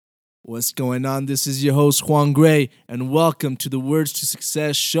What's going on? This is your host, Juan Gray, and welcome to the Words to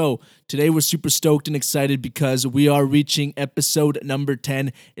Success show. Today, we're super stoked and excited because we are reaching episode number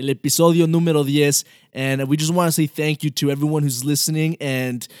 10, el episodio número 10, and we just want to say thank you to everyone who's listening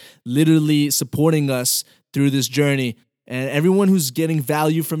and literally supporting us through this journey. And everyone who's getting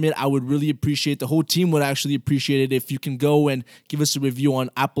value from it, I would really appreciate. The whole team would actually appreciate it if you can go and give us a review on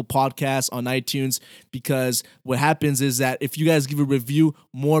Apple Podcasts, on iTunes, because what happens is that if you guys give a review,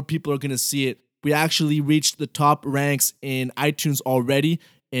 more people are going to see it. We actually reached the top ranks in iTunes already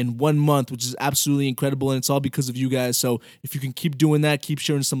in 1 month, which is absolutely incredible, and it's all because of you guys. So if you can keep doing that, keep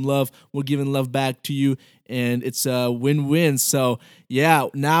sharing some love, we're giving love back to you, and it's a win-win. So yeah,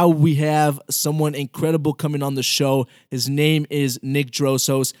 now we have someone incredible coming on the show. His name is Nick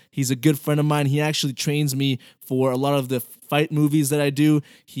Drosos. He's a good friend of mine. He actually trains me for a lot of the fight movies that I do.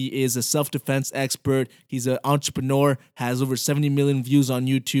 He is a self-defense expert. He's an entrepreneur, has over 70 million views on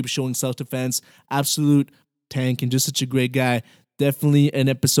YouTube showing self-defense. Absolute tank and just such a great guy. Definitely an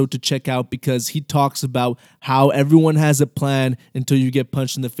episode to check out because he talks about how everyone has a plan until you get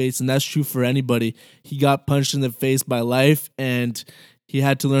punched in the face, and that's true for anybody. He got punched in the face by life, and he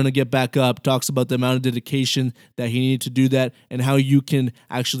had to learn to get back up. Talks about the amount of dedication that he needed to do that and how you can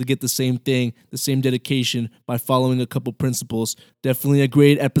actually get the same thing, the same dedication by following a couple principles. Definitely a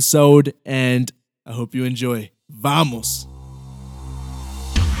great episode, and I hope you enjoy. Vamos!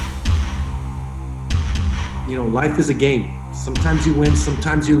 You know, life is a game. Sometimes you win,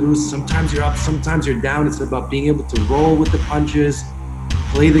 sometimes you lose, sometimes you're up, sometimes you're down. It's about being able to roll with the punches,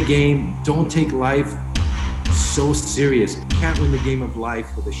 play the game. Don't take life so serious. You can't win the game of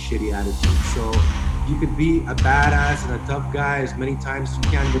life with a shitty attitude. So you could be a badass and a tough guy as many times as you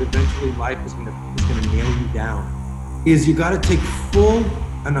can, but eventually life is gonna nail you down. You gotta take full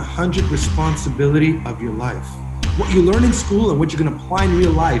and 100 responsibility of your life. What you learn in school and what you're gonna apply in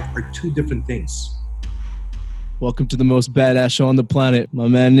real life are two different things. Welcome to the most badass show on the planet. My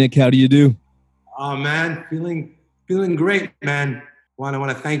man, Nick, how do you do? Oh, man, feeling great, man. I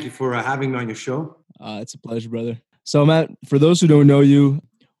want to thank you for having me on your show. It's a pleasure, brother. So, Matt, for those who don't know you,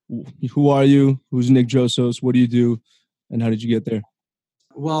 who are you? Who's Nick Drosos? What do you do? And how did you get there?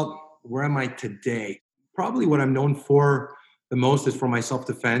 Well, where am I today? Probably what I'm known for the most is for my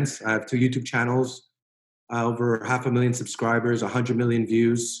self-defense. I have 2 YouTube channels, over 500,000 subscribers, 100 million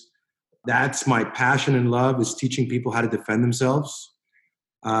views. That's my passion and love, is teaching people how to defend themselves.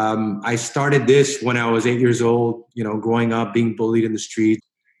 I started this when I was 8 years old, growing up, being bullied in the street.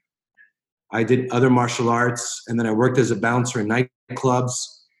 I did other martial arts, and then I worked as a bouncer in nightclubs.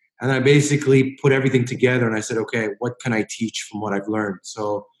 And I basically put everything together, and I said, okay, what can I teach from what I've learned?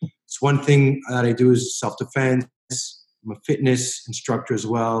 So it's one thing that I do is self-defense. I'm a fitness instructor as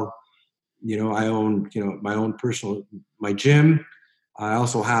well. I own, my gym. I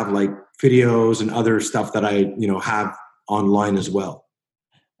also have like videos and other stuff that I, have online as well.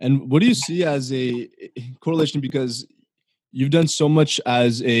 And what do you see as a correlation? Because you've done so much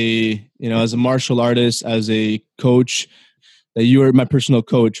as as a martial artist, as a coach, that you are my personal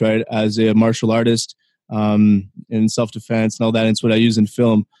coach, right? As a martial artist, in self-defense and all that. And it's what I use in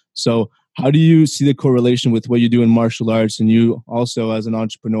film. So how do you see the correlation with what you do in martial arts and you also as an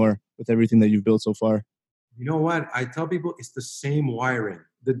entrepreneur with everything that you've built so far? You know what? I tell people it's the same wiring.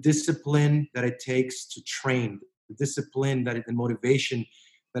 The discipline that it takes to train, the discipline the motivation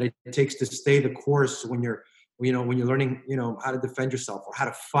that it takes to stay the course when you're learning, how to defend yourself or how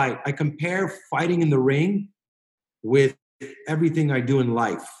to fight. I compare fighting in the ring with everything I do in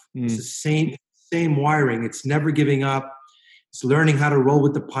life. It's the same wiring. It's never giving up. It's learning how to roll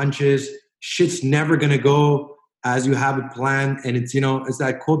with the punches. Shit's never gonna go as you have it planned. And it's, it's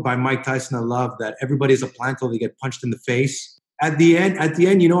that quote by Mike Tyson I love, that everybody is a plan till they get punched in the face. At the end, I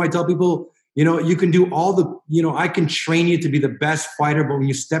tell people, you can do all the, I can train you to be the best fighter, but when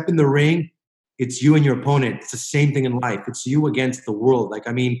you step in the ring, it's you and your opponent. It's the same thing in life. It's you against the world.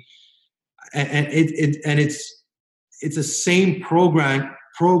 And it's the same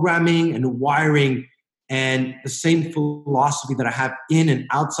programming and wiring and the same philosophy that I have in and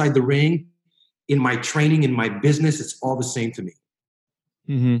outside the ring. In my training, in my business, it's all the same to me.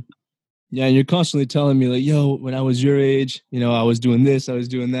 Mm-hmm. Yeah, and you're constantly telling me like, yo, when I was your age, I was doing this, I was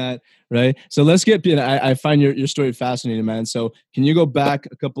doing that, right? So let's get, I find your story fascinating, man. So can you go back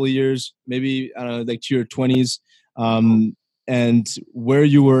a couple of years, maybe, I don't know, like to your 20s, and where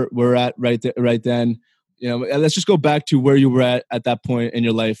you were at right then? Let's just go back to where you were at that point in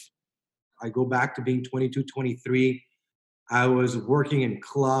your life. I go back to being 22, 23. I was working in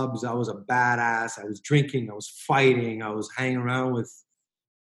clubs. I was a badass. I was drinking. I was fighting. I was hanging around with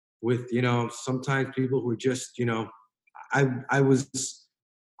sometimes people who were just, I was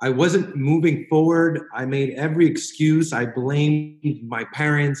I wasn't moving forward. I made every excuse. I blamed my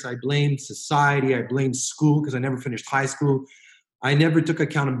parents. I blamed society. I blamed school because I never finished high school. I never took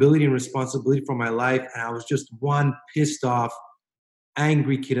accountability and responsibility for my life. And I was just one pissed off,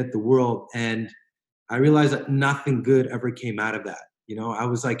 angry kid at the world. And I realized that nothing good ever came out of that. I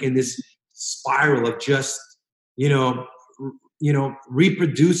was like in this spiral of just, you know,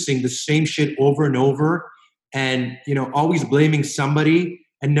 reproducing the same shit over and over and, always blaming somebody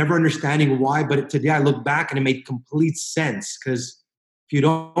and never understanding why. But today I look back and it made complete sense because if you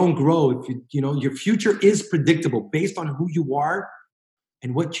don't grow, your future is predictable based on who you are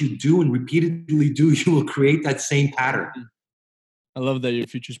and what you do and repeatedly do, you will create that same pattern. I love that your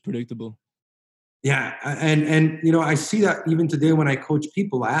future is predictable. Yeah. And I see that even today when I coach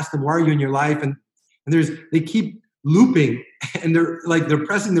people, I ask them, why are you in your life? And they keep looping and they're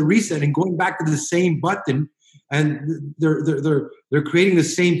pressing the reset and going back to the same button. And they're creating the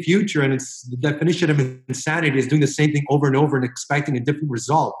same future, and it's the definition of insanity is doing the same thing over and over and expecting a different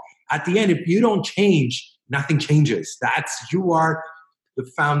result. At the end, if you don't change, nothing changes. You are the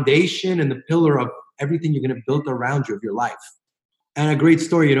foundation and the pillar of everything you're going to build around you of your life. And a great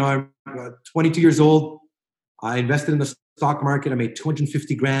story, I'm 22 years old. I invested in the stock market. I made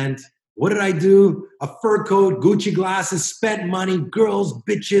 250 grand. What did I do? A fur coat, Gucci glasses, spent money, girls,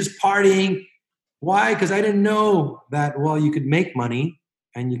 bitches, partying. Why? Because I didn't know that, you could make money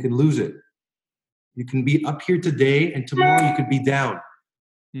and you can lose it. You can be up here today and tomorrow you could be down.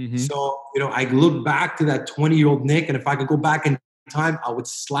 Mm-hmm. So, I look back to that 20-year-old Nick, and if I could go back in time, I would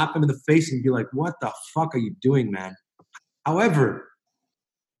slap him in the face and be like, what the fuck are you doing, man? However,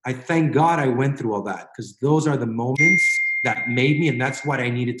 I thank God I went through all that because those are the moments that made me, and that's what I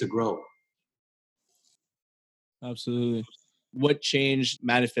needed to grow. Absolutely. What change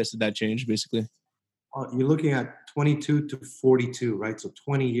manifested that change, basically? You're looking at 22 to 42, right? So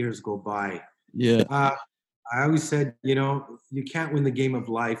 20 years go by. Yeah. I always said, you can't win the game of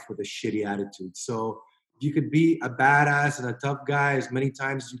life with a shitty attitude. So you could be a badass and a tough guy as many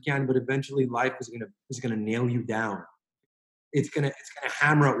times as you can, but eventually life is gonna nail you down. It's gonna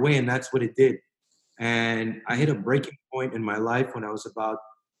hammer away, and that's what it did. And I hit a breaking point in my life when I was about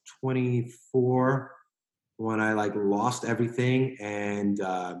 24, when I lost everything. And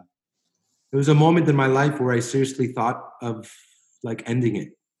there was a moment in my life where I seriously thought of ending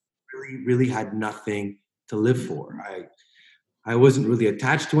it. Really, really had nothing to live for. I wasn't really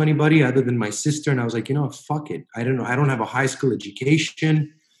attached to anybody other than my sister. And I was like, fuck it. I don't know. I don't have a high school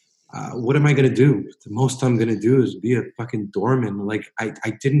education. What am I going to do? The most I'm going to do is be a fucking doorman.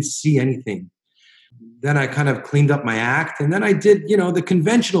 I didn't see anything. Then I kind of cleaned up my act. And then I did, the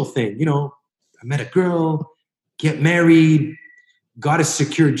conventional thing. I met a girl, get married, got a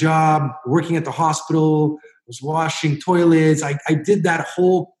secure job, working at the hospital, was washing toilets. I did that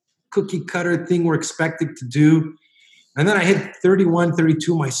whole cookie cutter thing we're expected to do. And then I hit 31,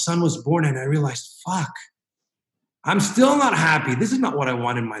 32. My son was born, and I realized, fuck, I'm still not happy. This is not what I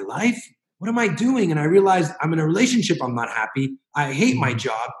want in my life. What am I doing? And I realized I'm in a relationship. I'm not happy. I hate my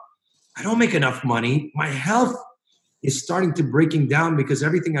job. I don't make enough money. My health is starting to breaking down because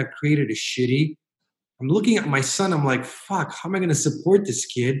everything I created is shitty. I'm looking at my son. I'm like, fuck, how am I going to support this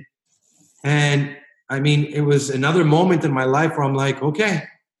kid? And it was another moment in my life where I'm like, okay,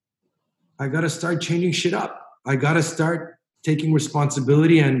 I got to start changing shit up. I got to start taking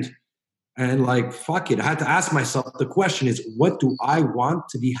responsibility and fuck it. I had to ask myself, the question is, what do I want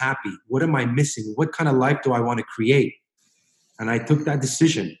to be happy? What am I missing? What kind of life do I want to create? And I took that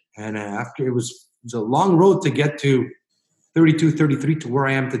decision. And after it was a long road to get to 32, 33 to where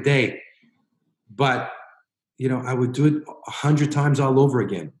I am today. But, I would do it 100 times all over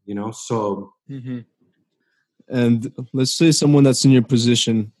again, so. Mm-hmm. And let's say someone that's in your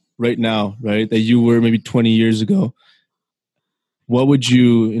position right now, right, that you were maybe 20 years ago, what would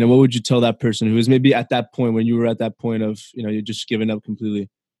you tell that person who was maybe at that point when you were at that point of, you're just giving up completely?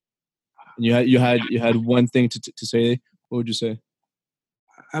 And you had one thing to say. What would you say?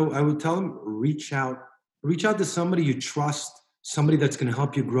 I would tell them, reach out to somebody you trust, somebody that's going to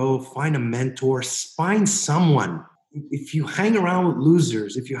help you grow. Find a mentor, find someone. If you hang around with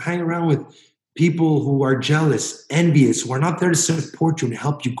losers, if you hang around with people who are jealous, envious, who are not there to support you and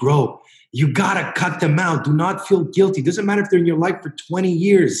help you grow, you got to cut them out. Do not feel guilty. Doesn't matter if they're in your life for 20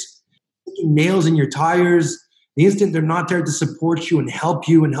 years, putting nails in your tires. The instant they're not there to support you and help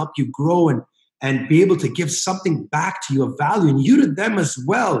you grow and be able to give something back to you of value and you to them as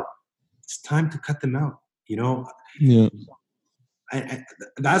well, it's time to cut them out, Yeah. And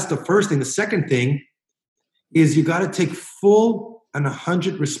that's the first thing. The second thing is you got to take full and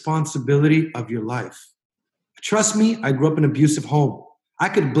 100 responsibility of your life. Trust me, I grew up in an abusive home. I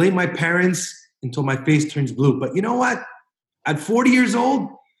could blame my parents until my face turns blue. But you know what? At 40 years old,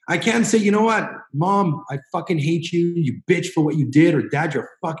 I can't say, you know what, Mom, I fucking hate you. You bitch for what you did. Or Dad, you're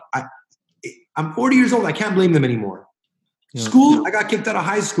I'm 40 years old. I can't blame them anymore. Yeah. School, I got kicked out of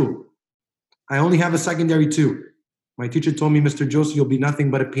high school. I only have a secondary too. My teacher told me, Mr. Joseph, you'll be nothing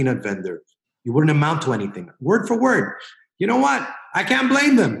but a peanut vendor. You wouldn't amount to anything. Word for word. You know what? I can't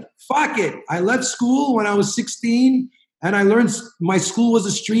blame them. Fuck it. I left school when I was 16 and I learned my school was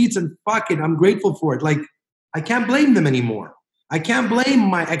the streets, and fuck it. I'm grateful for it. Like, I can't blame them anymore. I can't blame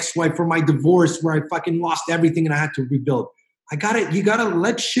my ex-wife for my divorce where I fucking lost everything and I had to rebuild. You gotta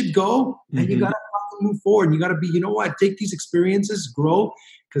let shit go, and you gotta move forward. You gotta be, you know what? Take these experiences, grow,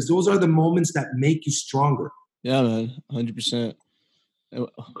 because those are the moments that make you stronger. Yeah, man, 100%.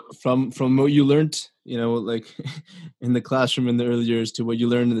 From what you learned, you know, like in the classroom in the early years to what you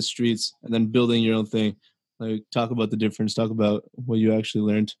learned in the streets, and then building your own thing. Like, talk about the difference. Talk about what you actually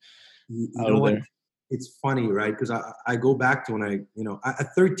learned out of there. It's funny, right? Because I go back to when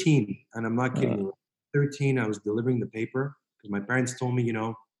at 13, and I'm not kidding you. 13, I was delivering the paper because my parents told me, you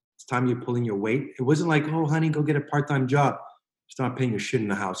know, it's time you're pulling your weight. It wasn't like, oh, honey, go get a part-time job. Just not paying your shit in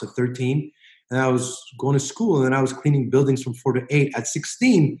the house. At 13, and I was going to school, and then I was cleaning buildings from 4 to 8. At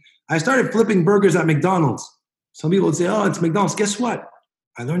 16, I started flipping burgers at McDonald's. Some people would say, oh, it's McDonald's. Guess what?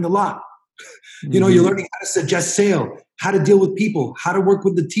 I learned a lot. You know, you're learning how to suggest sale, how to deal with people, how to work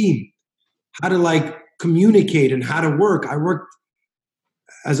with the team, how to like communicate and how to work. I worked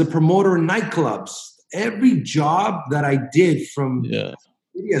as a promoter in nightclubs. Every job that I did from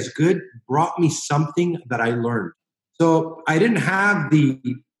really as good brought me something that I learned. So I didn't have the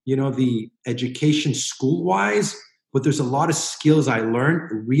education school-wise, but there's a lot of skills I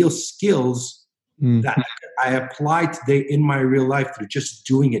learned, real skills that I apply today in my real life through just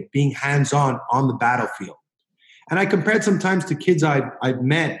doing it, being hands-on on the battlefield. And I compared sometimes to kids I've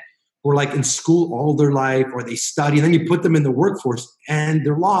met who are like in school all their life, or they study, and then you put them in the workforce and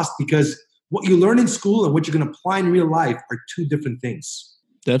they're lost because what you learn in school and what you're going to apply in real life are two different things.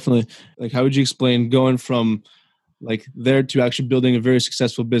 Definitely. Like, how would you explain going from like there to actually building a very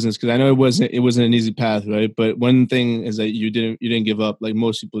successful business? Because I know it wasn't an easy path, right? But one thing is that you didn't give up like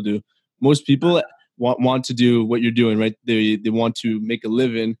most people do. Most people want to do what you're doing, right? They want to make a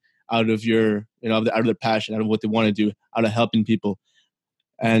living out of your, you know, out of their passion, out of what they want to do, out of helping people.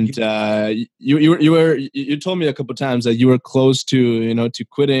 And you told me a couple of times that you were close to, you know, to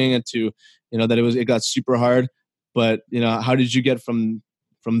quitting and to, you know, that it got super hard. But, you know, how did you get from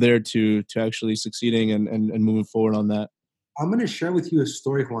there to actually succeeding and moving forward on that? I'm going to share with you a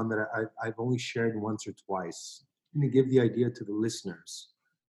story, Juan, that I've only shared once or twice. I'm going to give the idea to the listeners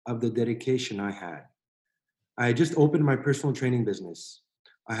of the dedication I had. I just opened my personal training business.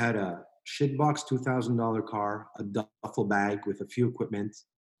 I had a shitbox $2,000 car, a duffel bag with a few equipment,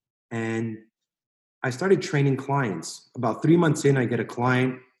 and I started training clients. About 3 months in, I get a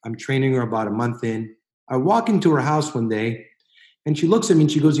client. I'm training her about a month in. I walk into her house one day, and she looks at me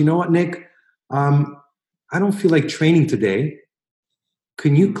and she goes, you know what, Nick? I don't feel like training today.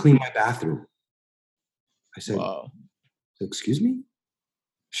 Can you clean my bathroom? I said, wow. Excuse me?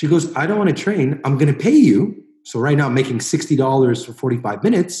 She goes, I don't want to train. I'm going to pay you. So right now I'm making $60 for 45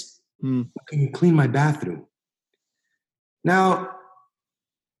 minutes. Can you clean my bathroom? Now,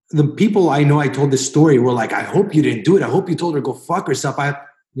 the people I know I told this story were like, I hope you didn't do it. I hope you told her to go fuck herself.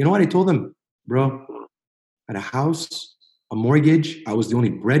 You know what I told them? Bro, I had a house, a mortgage. I was the only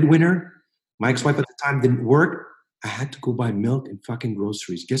breadwinner. My ex-wife at the time didn't work. I had to go buy milk and fucking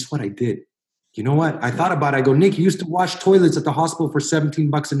groceries. Guess what I did? You know what? I thought about it. I go, Nick, you used to wash toilets at the hospital for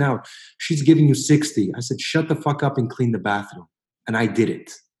 $17 an hour. She's giving you 60. I said, shut the fuck up and clean the bathroom. And I did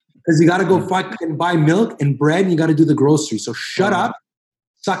it. Because you got to go fucking buy milk and bread and you got to do the groceries. So shut up,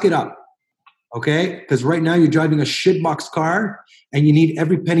 suck it up. Okay? Because right now you're driving a shitbox car and you need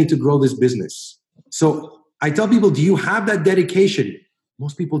every penny to grow this business. So I tell people, do you have that dedication?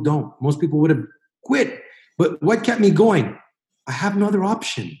 Most people don't. Most people would have quit. But what kept me going? I have no other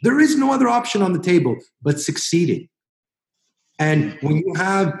option. There is no other option on the table but succeeding. And when you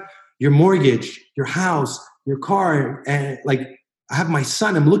have your mortgage, your house, your car, and like I have my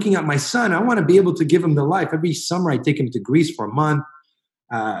son, I'm looking at my son. I want to be able to give him the life. Every summer I take him to Greece for a month.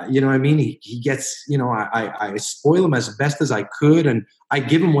 You know what I mean? He gets, you know, I spoil him as best as I could and I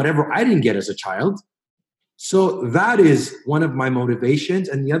give him whatever I didn't get as a child. So that is one of my motivations.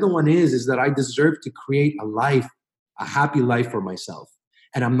 And the other one is that I deserve to create a life, a happy life for myself.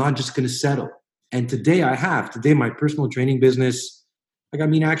 And I'm not just going to settle. And today my personal training business, like, I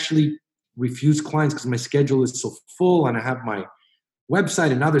mean, I actually refuse clients because my schedule is so full and I have my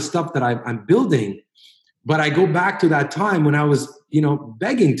website and other stuff that I'm building. But I go back to that time when I was,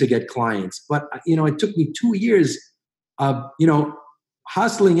 begging to get clients. But, it took me 2 years of,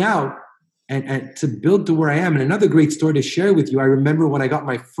 hustling out and to build to where I am. And another great story to share with you. I remember when I got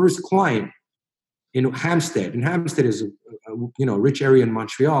my first client in Hampstead. And Hampstead is a rich area in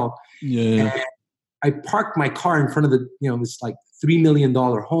Montreal. Yeah. And I parked my car in front of the, this like $3 million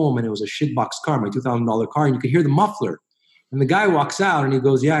home, and it was a shitbox car, my $2,000 car, and you could hear the muffler. And the guy walks out and he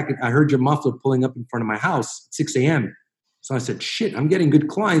goes, "Yeah, I heard your muffler pulling up in front of my house at 6 a.m. So I said, "Shit, I'm getting good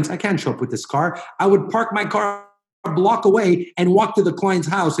clients. I can't show up with this car." I would park my car a block away and walk to the client's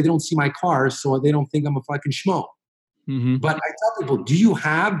house so they don't see my car, so they don't think I'm a fucking schmo. Mm-hmm. But I tell people, do you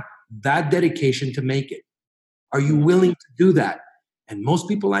have that dedication to make it? Are you willing to do that? And most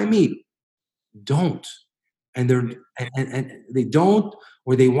people I meet don't. And they don't,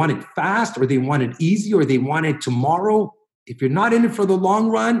 or they want it fast, or they want it easy, or they want it tomorrow. If you're not in it for the long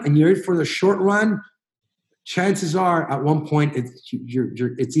run and you're in it for the short run, chances are at one point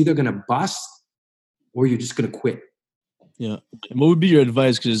it's either going to bust or you're just going to quit. Yeah. And what would be your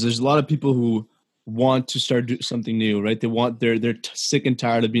advice? Because there's a lot of people who want to start something new, right? They're sick and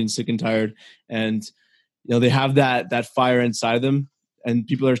tired of being sick and tired, and they have that fire inside them, and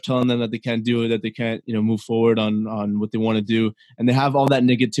people are telling them that they can't do it, that they can't move forward on what they want to do, and they have all that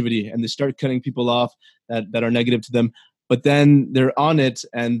negativity, and they start cutting people off that are negative to them. But then they're on it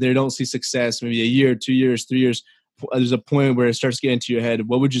and they don't see success. Maybe a year, 2 years, 3 years. There's a point where it starts getting to your head.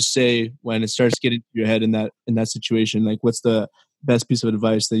 What would you say when it starts getting to your head in that situation? Like, what's the best piece of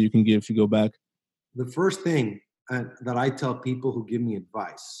advice that you can give if you go back? The first thing that I tell people who give me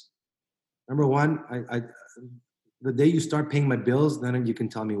advice, number one, the day you start paying my bills, then you can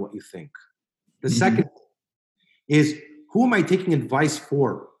tell me what you think. The second is, who am I taking advice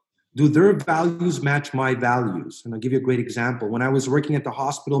for? Do their values match my values? And I'll give you a great example. When I was working at the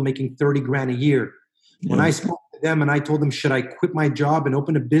hospital making 30 grand a year, when I spoke to them and I told them, should I quit my job and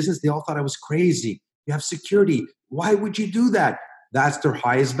open a business? They all thought I was crazy. You have security. Why would you do that? That's their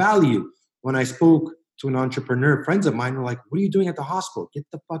highest value. When I spoke to an entrepreneur, friends of mine were like, what are you doing at the hospital? Get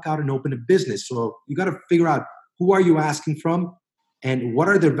the fuck out and open a business. So you got to figure out, who are you asking from and what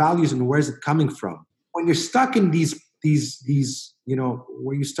are their values and where is it coming from? When you're stuck in these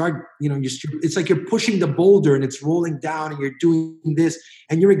where you start, it's like you're pushing the boulder and it's rolling down and you're doing this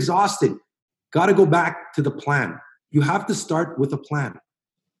and you're exhausted. Got to go back to the plan. You have to start with a plan,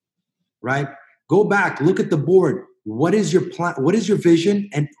 right? Go back, look at the board. What is your plan? What is your vision?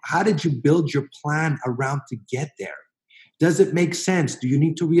 And how did you build your plan around to get there? Does it make sense? Do you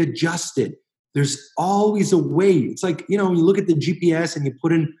need to readjust it? There's always a way. It's like, when you look at the GPS and you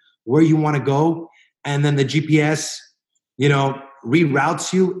put in where you want to go, and then the GPS,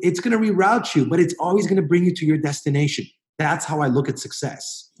 reroutes you. It's going to reroute you, but it's always going to bring you to your destination. That's how I look at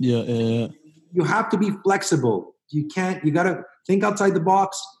success. Yeah. You have to be flexible. You got to think outside the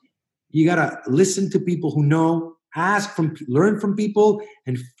box. You got to listen to people who know, learn from people,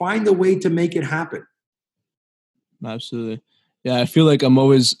 and find a way to make it happen. Absolutely. Yeah, I feel like I'm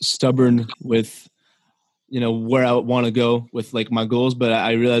always stubborn with, where I want to go with like my goals, but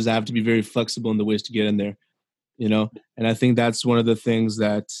I realize I have to be very flexible in the ways to get in there, and I think that's one of the things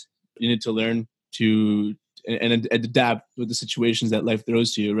that you need to learn to and adapt with the situations that life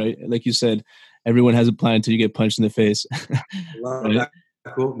throws to you, right? Like you said, everyone has a plan until you get punched in the face. Love right?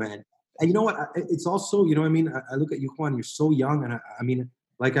 That quote, man. And you know what? It's also, I look at you, Juan, you're so young. And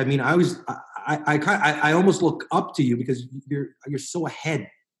I almost look up to you because you're so ahead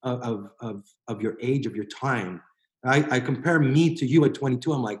of your age, of your time. I compare me to you at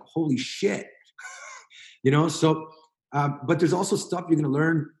 22. I'm like, holy shit, but there's also stuff you're going to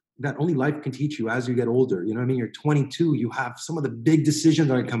learn that only life can teach you as you get older. You're 22. You have some of the big decisions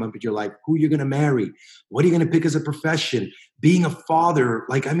that are going to come up in your life. Who you're going to marry. What are you going to pick as a profession? Being a father.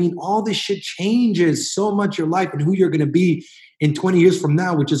 All this shit changes so much your life and who you're going to be in 20 years from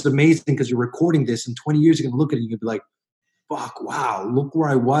now, which is amazing because you're recording this. In 20 years, you're going to look at it and you'll be like, fuck, wow, look where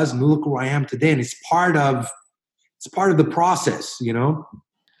I was and look where I am today. And it's part of the process, All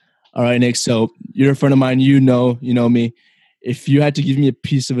right, Nick. So you're a friend of mine. You know me. If you had to give me a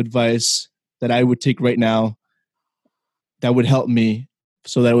piece of advice that I would take right now that would help me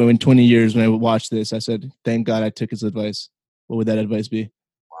so that in 20 years when I would watch this, I said, thank God I took his advice, what would that advice be?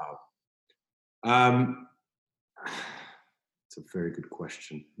 Wow. It's a very good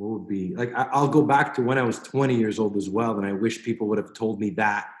question. What would be, I'll go back to when I was 20 years old as well, and I wish people would have told me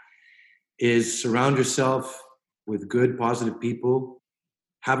that, is surround yourself with good, positive people,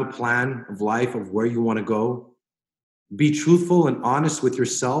 have a plan of life of where you want to go. Be truthful and honest with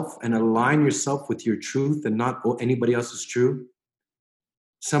yourself and align yourself with your truth and not anybody else's truth.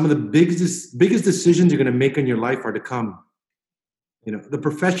 some of the biggest decisions you're going to make in your life are to come. The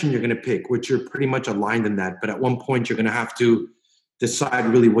profession you're going to pick, which you're pretty much aligned in that. But at one point, you're going to have to decide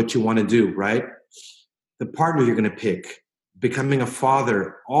really what you want to do, right? The partner you're going to pick, becoming a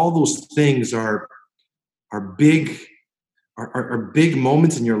father, all those things are big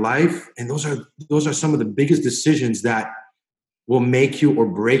moments in your life. And those are some of the biggest decisions that will make you or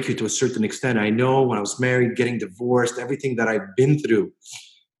break you to a certain extent. I know when I was married, getting divorced, everything that I've been through.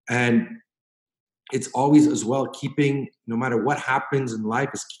 And it's always as well keeping, no matter what happens in life,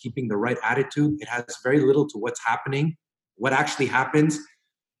 is keeping the right attitude. It has very little to what's happening, what actually happens,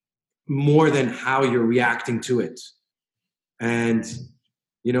 more than how you're reacting to it. And,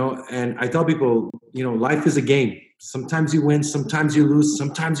 and I tell people, life is a game. Sometimes you win, sometimes you lose,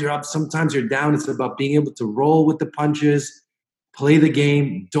 sometimes you're up, sometimes you're down. It's about being able to roll with the punches, play the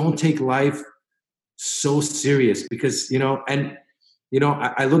game. Don't take life so serious because,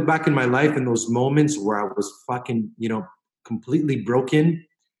 I look back in my life in those moments where I was fucking, completely broken.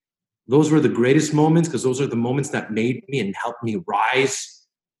 Those were the greatest moments because those are the moments that made me and helped me rise.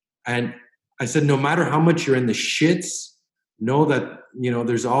 And I said, no matter how much you're in the shits, know that,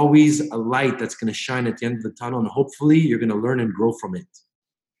 there's always a light that's going to shine at the end of the tunnel. And hopefully you're going to learn and grow from it.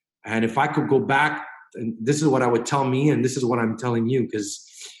 And if I could go back, and this is what I would tell me, and this is what I'm telling you, because,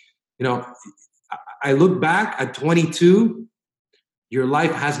 I look back at 22, your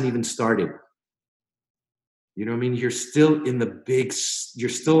life hasn't even started. You know what I mean? You're still in you're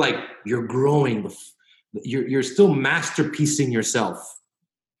still like, you're growing. You're still masterpiecing yourself.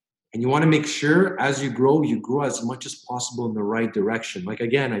 And you want to make sure as you grow as much as possible in the right direction. Like,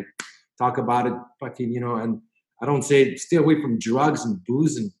 again, I talk about it fucking, and I don't say stay away from drugs and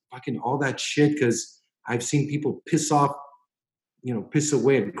booze and fucking all that shit because I've seen people piss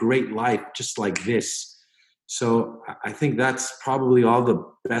away a great life just like this. So I think that's probably all the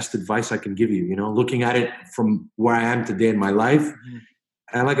best advice I can give you, looking at it from where I am today in my life. Mm-hmm.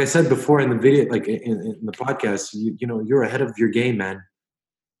 And like I said before in the video, like in the podcast, you're ahead of your game, man.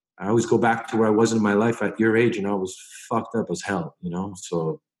 I always go back to where I was in my life at your age, and I was fucked up as hell,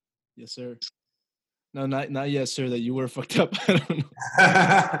 so. Yes, sir. No, not yes, sir, that you were fucked up. I don't know.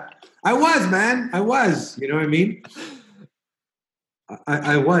 I was, man. I was, you know what I mean?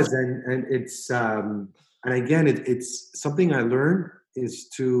 I was, and it's, and again, it's something I learned is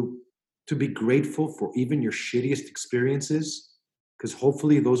to be grateful for even your shittiest experiences, because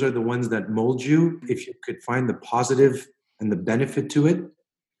hopefully those are the ones that mold you. If you could find the positive and the benefit to it,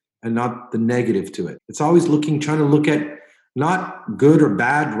 and not the negative to it. It's always trying to look at not good or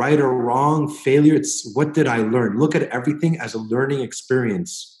bad, right or wrong, failure. It's what did I learn? Look at everything as a learning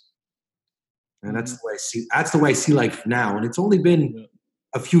experience. And that's the way I see life now. And it's only been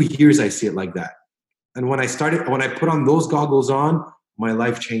a few years I see it like that. And when I put on those goggles on, my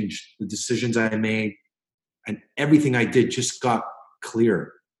life changed. The decisions I made and everything I did just got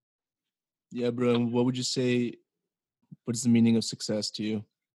clearer. Yeah, bro. What would you say, what's the meaning of success to you?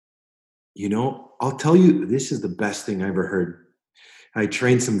 I'll tell you, this is the best thing I ever heard. I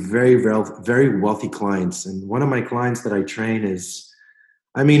train some very, very, very wealthy clients. And one of my clients that I train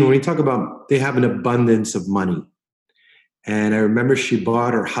when we talk about, they have an abundance of money. And I remember she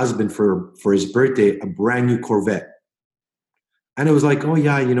bought her husband for his birthday, a brand new Corvette. And it was like, oh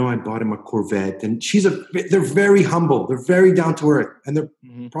yeah, I bought him a Corvette. And they're very humble. They're very down to earth. And they're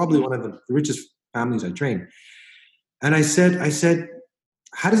probably one of the richest families I train. And I said,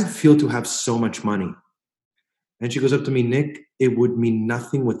 how does it feel to have so much money? And she goes up to me, Nick, it would mean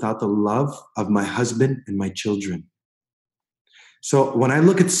nothing without the love of my husband and my children. So when I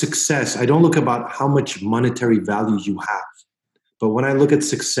look at success, I don't look about how much monetary value you have. But when I look at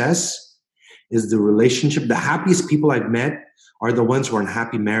success, is the relationship. The happiest people I've met are the ones who are in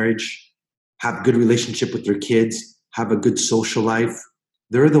happy marriage, have good relationship with their kids, have a good social life.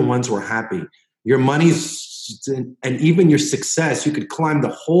 They're the ones who are happy. Your money's and even your success, you could climb the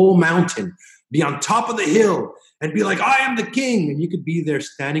whole mountain, be on top of the hill and be like, I am the king. And you could be there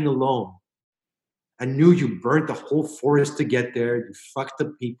standing alone and knew you burnt the whole forest to get there. You fucked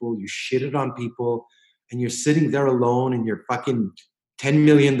up people, you shitted on people, and you're sitting there alone in your fucking $10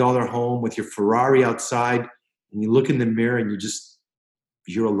 million home with your Ferrari outside, and you look in the mirror and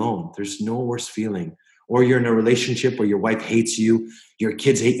you're alone. There's no worse feeling. Or you're in a relationship where your wife hates you, your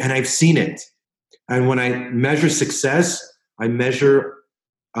kids hate, and I've seen it. And when I measure success, I measure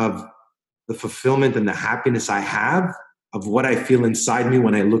of the fulfillment and the happiness I have of what I feel inside me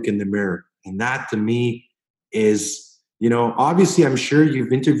when I look in the mirror. And that to me is, obviously I'm sure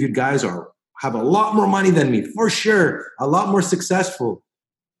you've interviewed guys or have a lot more money than me, for sure, a lot more successful.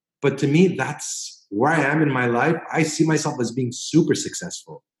 But to me, that's where I am in my life, I see myself as being super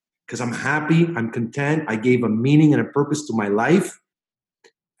successful because I'm happy, I'm content. I gave a meaning and a purpose to my life.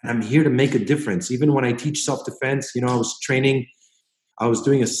 And I'm here to make a difference. Even when I teach self-defense, I was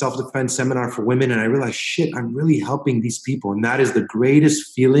doing a self-defense seminar for women, and I realized, shit, I'm really helping these people. And that is the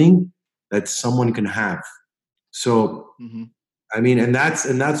greatest feeling that someone can have. So, I mean, and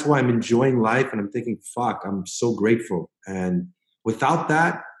that's why I'm enjoying life, and I'm thinking, fuck, I'm so grateful. And without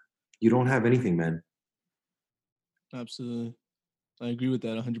that, you don't have anything, man. Absolutely. I agree with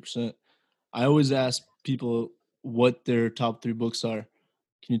that 100%. I always ask people what their top 3 books are.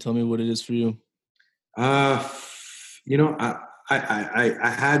 Can you tell me what it is for you? Uh, you know,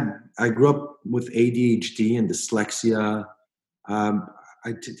 I grew up with ADHD and dyslexia. Um,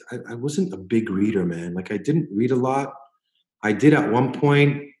 I wasn't a big reader, man. Like I didn't read a lot. I did at one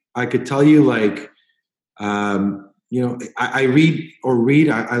point. I could tell you, like, I read.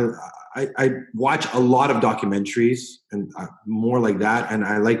 I watch a lot of documentaries and more like that, and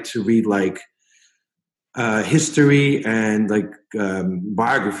I like to read like history and like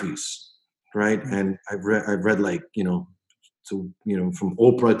biographies, right? And I've read like from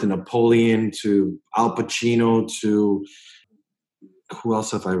Oprah to Napoleon to Al Pacino to who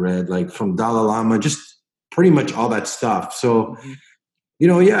else have I read? Like from Dalai Lama, just pretty much all that stuff. So,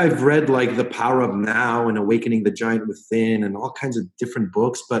 I've read like The Power of Now and Awakening the Giant Within and all kinds of different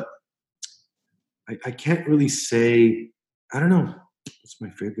books, but I can't really say, I don't know. What's my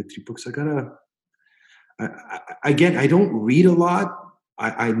favorite 3 books? Again, I don't read a lot.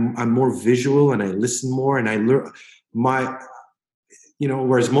 I'm more visual and I listen more and I learn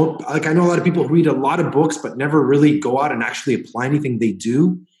whereas I know a lot of people who read a lot of books but never really go out and actually apply anything they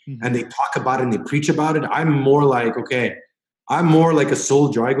do, and they talk about it and they preach about it. I'm more like a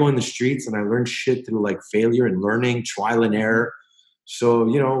soldier. I go in the streets and I learn shit through like failure and learning, trial and error. So,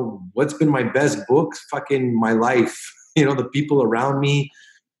 what's been my best book? Fucking my life. The people around me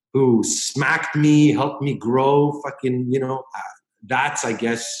who smacked me, helped me grow, that's, I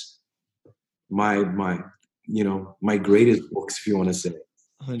guess, my greatest books, if you want to say.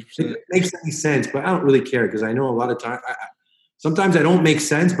 100%. If it makes any sense, but I don't really care because I know a lot of times, sometimes I don't make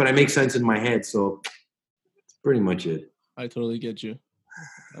sense, but I make sense in my head. So that's pretty much it. I totally get you.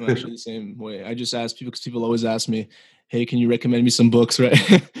 I'm actually the same way. I just ask people because people always ask me, hey, can you recommend me some books, right?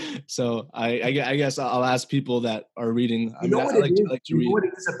 So I guess I'll ask people that are reading. I like to read. You know what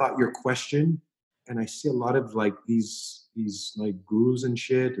it is about your question? And I see a lot of like these like gurus and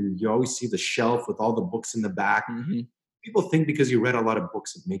shit, and you always see the shelf with all the books in the back. People think because you read a lot of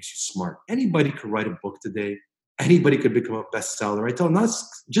books, it makes you smart. Anybody could write a book today. Anybody could become a bestseller. I tell them,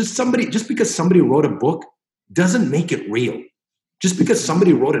 just because somebody wrote a book doesn't make it real. Just because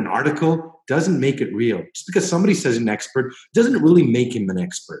somebody wrote an article doesn't make it real. Just because somebody says an expert doesn't really make him an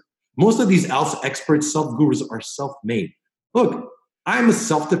expert. Most of these experts, self-gurus, are self-made. Look, I'm a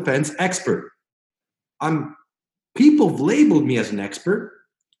self-defense expert. People have labeled me as an expert.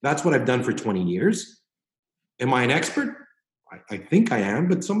 That's what I've done for 20 years. Am I an expert? I think I am,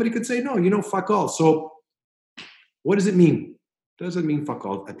 but somebody could say, no, fuck all. So what does it mean? Doesn't mean fuck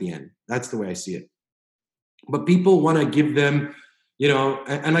all at the end. That's the way I see it. But people want to give them,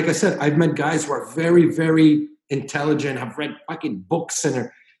 and like I said, I've met guys who are very, very intelligent, have read fucking books,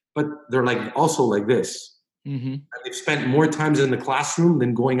 but they're like also like this. And they've spent more times in the classroom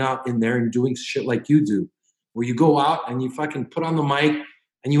than going out in there and doing shit like you do, where you go out and you fucking put on the mic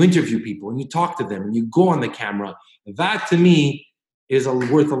and you interview people and you talk to them and you go on the camera. That to me is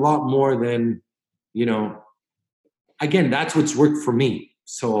worth a lot more than, again, that's what's worked for me.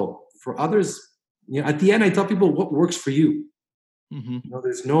 So for others, at the end, I tell people what works for you.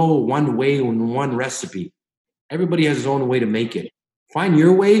 There's no one way and one recipe. Everybody has his own way to make it. Find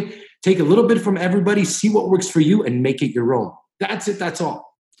your way, take a little bit from everybody, see what works for you, and make it your own. That's it. That's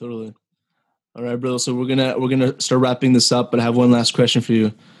all. Totally. All right, bro. So we're gonna start wrapping this up, but I have one last question for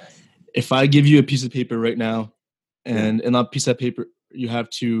you. If I give you a piece of paper right now, and in that piece of paper, you have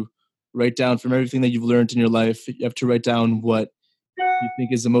to write down from everything that you've learned in your life, you have to write down what you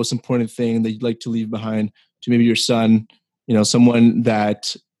think is the most important thing that you'd like to leave behind to maybe your son, someone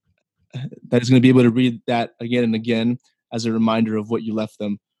that is going to be able to read that again and again as a reminder of what you left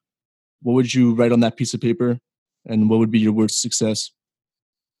them. What would you write on that piece of paper, and what would be your words of success?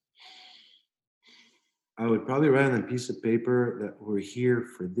 I would probably write on a piece of paper that we're here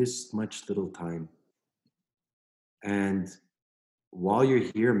for this much little time. And while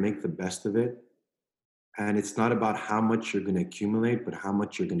you're here, make the best of it. And it's not about how much you're going to accumulate, but how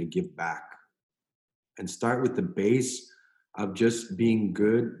much you're going to give back. And start with the base of just being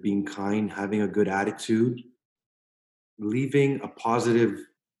good, being kind, having a good attitude, leaving a positive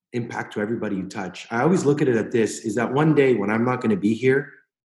impact to everybody you touch. I always look at it at this, is that one day when I'm not going to be here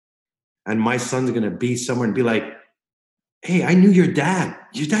and my son's going to be somewhere and be like, hey, I knew your dad.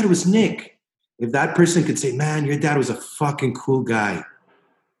 Your dad was Nick. If that person could say, man, your dad was a fucking cool guy,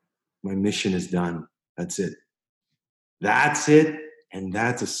 my mission is done. That's it. That's it. And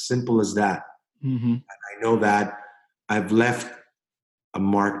that's as simple as that. Mm-hmm. And I know that I've left a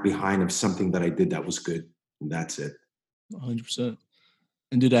mark behind of something that I did that was good. And that's it. 100%.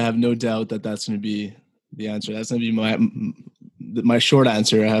 And dude, I have no doubt that that's going to be the answer. That's going to be my short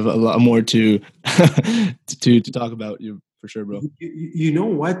answer. I have a lot more to to talk about you for sure, bro. You know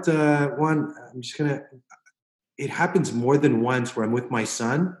what, Juan? I'm just gonna. It happens more than once where I'm with my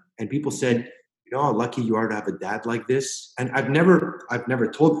son, and people said, "You know how lucky you are to have a dad like this." And I've never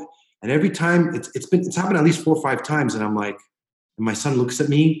told. And every time it's happened at least 4 or 5 times, and I'm like, and my son looks at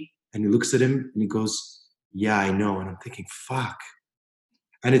me, and he looks at him, and he goes, "Yeah, I know." And I'm thinking, "Fuck."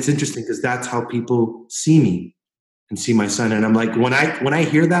 And it's interesting because that's how people see me and see my son. And I'm like, when I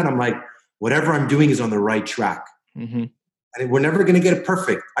hear that, I'm like, whatever I'm doing is on the right track. Mm-hmm. And we're never going to get it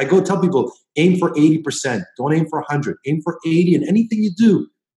perfect. I go tell people, aim for 80%. Don't aim for 100. Aim for 80 in anything you do,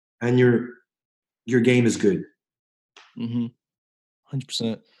 and your game is good. 100%.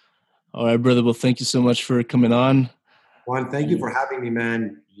 All right, brother. Well, thank you so much for coming on. Juan, thank you for having me,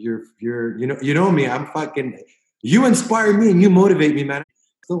 man. You know me. I'm fucking. You inspire me and you motivate me, man.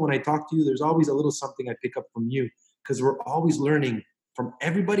 Still, when I talk to you, there's always a little something I pick up from you because we're always learning from.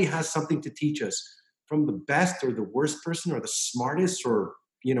 Everybody has something to teach us. From the best or the worst person or the smartest or,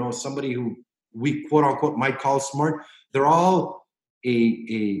 somebody who we quote unquote might call smart, they're all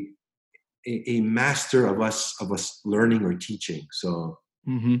a master of us learning or teaching. So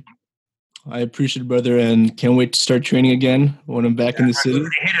I appreciate it, brother, and can't wait to start training again when I'm back in the city. Hit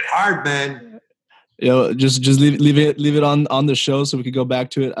it hard, man. Just leave it on the show so we could go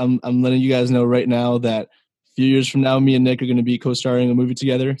back to it. I'm letting you guys know right now that a few years from now, me and Nick are going to be co-starring a movie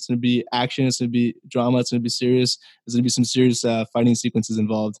together. It's going to be action. It's going to be drama. It's going to be serious. There's going to be some serious fighting sequences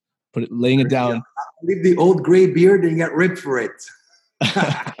involved. Laying it down. Leave the old gray beard and get ripped for it.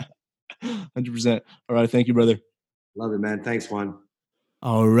 100%. All right. Thank you, brother. Love it, man. Thanks, Juan.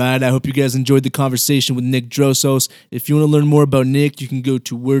 All right. I hope you guys enjoyed the conversation with Nick Drosos. If you want to learn more about Nick, you can go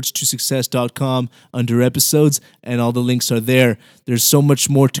to wordstosuccess.com under episodes, and all the links are there. There's so much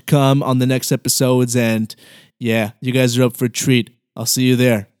more to come on the next episodes, and yeah, you guys are up for a treat. I'll see you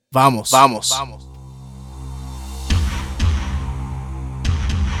there. Vamos.